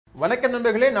வணக்கம்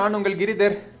நண்பர்களே, நான் உங்கள்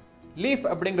கிரிதர். லீஃப்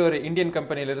அப்படிங்கிற ஒரு இந்தியன்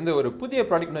கம்பெனியிலிருந்து ஒரு புதிய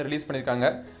ப்ராடக்ட் ரிலீஸ் பண்ணியிருக்காங்க.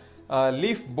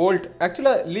 Leaf bolt.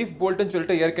 ஆக்சுவலாக லீஃப் போல்ட்டுன்னு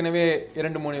சொல்லிட்டு ஏற்கனவே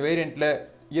 2-3 வேரியண்ட்டில்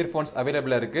இயர்ஃபோன்ஸ்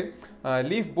அவைலபிளாக இருக்குது.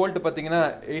 லீஃப் போல்ட் பார்த்தீங்கன்னா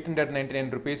 899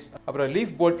 ருபீஸ். அப்புறம்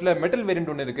லீஃப் போல்ட்டில் மெட்டல்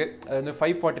வேரியண்ட் ஒன்று இருக்குது, அது வந்து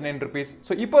 549 ருபீஸ்.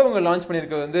 ஸோ இப்போ அவங்க லான்ச்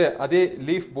பண்ணியிருக்கிறது வந்து அதே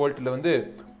லீஃப் போல்ட்டில் வந்து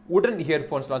உடன்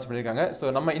இயர்ஃபோன்ஸ் லான்ச் பண்ணியிருக்காங்க.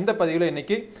 ஸோ நம்ம இந்த பதிவில்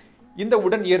இன்னைக்கு இந்த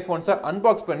உடன் இயர்ஃபோன்ஸை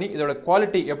அன்பாக்ஸ் பண்ணி இதோட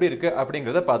குவாலிட்டி எப்படி இருக்குது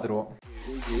அப்படிங்கிறத பார்த்துருவோம்.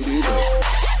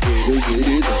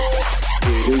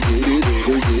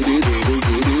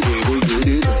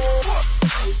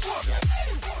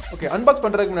 ஓகே, அன்பாக்ஸ்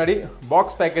பண்ணுறதுக்கு முன்னாடி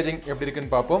பாக்ஸ் பேக்கேஜிங் எப்படி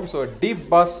இருக்குன்னு பார்ப்போம். So deep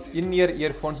pass in year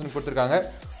இயர்ஃபோன்ஸ்னு கொடுத்துருக்காங்க.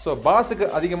 ஸோ பாஸுக்கு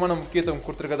அதிகமான முக்கியத்துவம்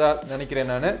கொடுத்துருக்கதா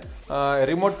நினைக்கிறேன் நான்.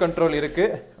 ரிமோட் கண்ட்ரோல்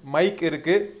இருக்குது, மைக்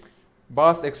இருக்குது,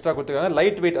 பாஸ் எக்ஸ்ட்ரா கொடுத்துருக்காங்க.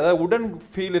 லைட் வெயிட், அதாவது உடன்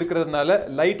ஃபீல் இருக்கிறதுனால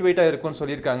லைட் வெயிட்டாக இருக்கும்னு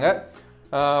சொல்லியிருக்காங்க.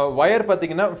 வயர்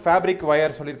பார்த்தீங்கன்னா ஃபேப்ரிக்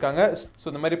வயர் சொல்லியிருக்காங்க. ஸோ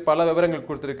இந்த மாதிரி பல விவரங்கள்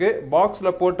கொடுத்துருக்கு.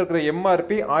 பாக்ஸில் போட்டிருக்கிற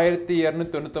எம்ஆர்பி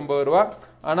 1299 ரூபா.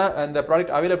 ஆனால் அந்த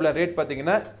ப்ராடக்ட் அவைலபிளாக ரேட்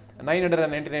பார்த்தீங்கன்னா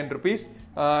 999 ருபீஸ்.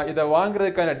 இதை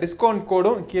வாங்குறதுக்கான டிஸ்கவுண்ட்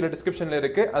கோடும் கீழே டிஸ்கிரிப்ஷனில்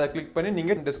இருக்குது. அதை கிளிக் பண்ணி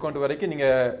நீங்கள் டிஸ்கவுண்ட் வரைக்கும்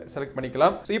நீங்கள் செலக்ட்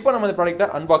பண்ணிக்கலாம். ஸோ இப்போ நம்ம இந்த ப்ராடக்ட்டை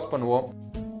அன்பாக்ஸ் பண்ணுவோம்.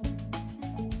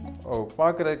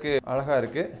 பார்க்குறதுக்கு அழகாக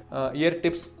இருக்குது. இயர்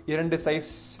டிப்ஸ் 2 சைஸ்,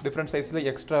 டிஃப்ரெண்ட் சைஸில்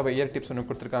எக்ஸ்ட்ரா இயர் டிப்ஸ் ஒன்று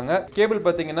கொடுத்துருக்காங்க. கேபிள்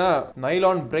பார்த்தீங்கன்னா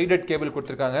நைலான் பிரைடட் கேபிள்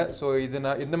கொடுத்துருக்காங்க. ஸோ இது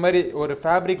இந்த மாதிரி ஒரு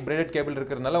ஃபேப்ரிக் பிரைடட் கேபிள்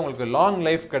இருக்கிறதுனால உங்களுக்கு லாங்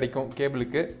லைஃப் கிடைக்கும்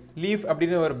கேபிளுக்கு. லீஃப்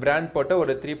அப்படின்னு ஒரு பிராண்ட் போட்ட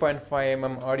ஒரு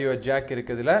 3.5mm ஆடியோ ஜாக்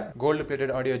இருக்குது. இதில் கோல்டு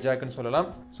பிளேட்டட் ஆடியோ ஜாக்னு சொல்லலாம்.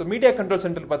 ஸோ மீடியா கண்ட்ரோல்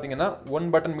சென்டர் பார்த்தீங்கன்னா 1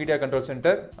 பட்டன் மீடியா கண்ட்ரோல்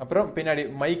சென்டர், அப்புறம் பின்னாடி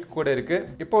மைக் கூட இருக்குது.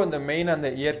 இப்போ இந்த மெயின்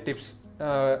அந்த இயர் டிப்ஸ்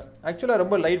ஆக்சுவலாக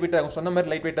ரொம்ப லைட் வெயிட்டாக, சொன்ன மாதிரி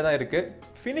லைட் வெயிட்டாக தான் இருக்குது.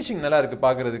 ஃபினிஷிங் நல்லா இருக்குது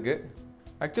பார்க்குறதுக்கு.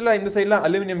 ஆக்சுவலாக இந்த சைட்லாம்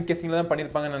அலுமினியம் கேசிங்கில் தான்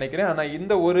பண்ணியிருப்பாங்கன்னு நினைக்கிறேன். ஆனால்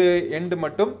இந்த ஒரு எண்டு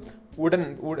மட்டும்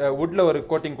வுட்டில் ஒரு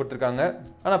கோட்டிங் கொடுத்துருக்காங்க.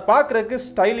 ஆனால் பார்க்குறதுக்கு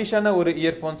ஸ்டைலிஷான ஒரு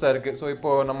இயர்ஃபோன்ஸாக இருக்குது. ஸோ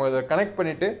இப்போது நம்ம இதை கனெக்ட்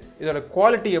பண்ணிவிட்டு இதோட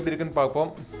குவாலிட்டி எப்படி இருக்குன்னு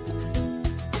பார்ப்போம்.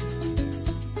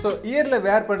 ஸோ இயரில்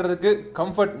வேர் பண்ணுறதுக்கு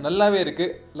கம்ஃபர்ட் நல்லாவே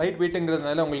இருக்குது. லைட்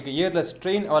வெயிட்டுங்கிறதுனால உங்களுக்கு இயரில்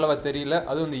ஸ்ட்ரெயின் அவ்வளவா தெரியல.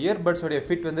 அதுவும் இந்த இயர்பட்ஸோடைய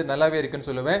ஃபிட் வந்து நல்லாவே இருக்குன்னு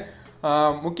சொல்லுவேன்.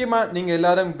 முக்கியமாக நீங்கள்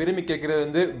எல்லாரும் விரும்பி கேட்குறது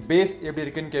வந்து பேஸ் எப்படி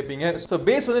இருக்குன்னு கேட்பீங்க. ஸோ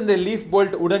பேஸ் வந்து இந்த லீஃப்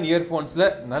போல்ட் உடன் இயர்ஃபோன்ஸில்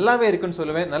நல்லாவே இருக்குன்னு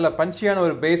சொல்லுவேன். நல்ல பஞ்சியான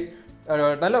ஒரு பேஸ்,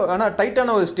 நல்ல ஆனால்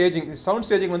டைட்டான ஒரு ஸ்டேஜிங், சவுண்ட்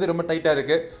ஸ்டேஜிங் வந்து ரொம்ப டைட்டாக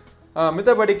இருக்குது.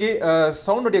 மித்தபடிக்கு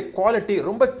சவுண்டுடைய குவாலிட்டி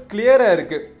ரொம்ப கிளியராக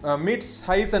இருக்குது. மிட்ஸ்,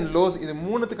 ஹைஸ் அண்ட் லோஸ் இது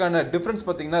மூணுத்துக்கான டிஃப்ரென்ஸ்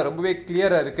பார்த்தீங்கன்னா ரொம்பவே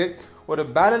கிளியராக இருக்குது. ஒரு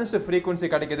பேலன்ஸ்டு ஃப்ரீக்வன்சி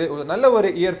கிடைக்குது. ஒரு நல்ல ஒரு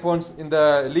இயர்ஃபோன்ஸ் இந்த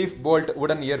லீஃப் போல்ட்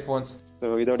உடன் இயர்ஃபோன்ஸ். ஸோ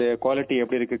இதோடைய குவாலிட்டி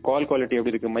எப்படி இருக்கு? கால் குவாலிட்டி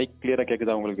எப்படி இருக்கு? மைக் கிளியரா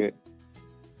கேக்குதா உங்களுக்கு?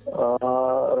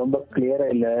 ரொம்ப கிளியரா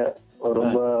இல்ல,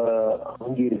 ரொம்ப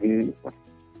அங்கி இருக்கு.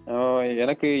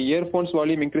 எனக்கு இயர்போன்ஸ்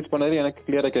வால்யூம் இன்க்ரீஸ் பண்ணது எனக்கு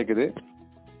கிளியரா கேக்குது.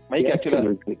 மைக் ஆக்சுவலா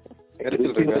இருக்கு,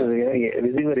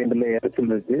 ரிசீவர் எண்ட்ல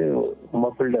எரச்சல் இருக்கு,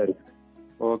 மஃபிள்டா இருக்கு.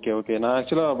 ஓகே. நான்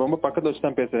ஆக்சுவலா ரொம்ப பக்கத்துல வச்சு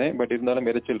தான் பேசுறேன், பட் இருந்தாலும்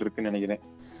எரச்சல் இருக்குன்னு நினைக்கிறேன்.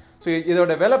 ஸோ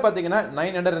இதோட விலை பார்த்தீங்கன்னா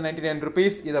 999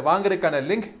 ருபீஸ். இதை வாங்குறதுக்கான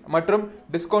லிங்க் மற்றும்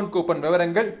டிஸ்கவுண்ட் கூப்பன்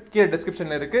விவரங்கள் கீழே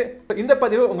டிஸ்கிரிப்ஷனில் இருக்குது. இந்த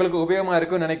பதிவு உங்களுக்கு உபயோகமாக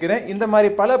இருக்கும்னு நினைக்கிறேன். இந்த மாதிரி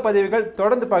பல பதிவுகள்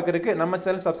தொடர்ந்து பார்க்கறதுக்கு நம்ம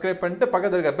சேனல் சப்ஸ்கிரைப் பண்ணிட்டு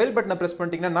பக்கத்தில் இருக்க பெல் பட்டனை ப்ரெஸ்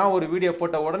பண்ணிட்டீங்கன்னா நான் ஒரு வீடியோ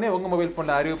போட்ட உடனே உங்கள் மொபைல்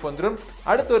ஃபோனில் அறிவிப்பு வந்துடும்.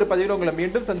 அடுத்த ஒரு பதிவில் உங்களை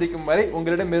மீண்டும் சந்திக்கும் வரை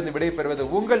உங்களிடமிருந்து விடைபெறுவது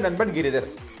உங்கள் நண்பன் கிரிதர்.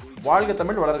 வாழ்க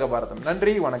தமிழ், வளர்க பாரதம்.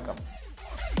 நன்றி, வணக்கம்.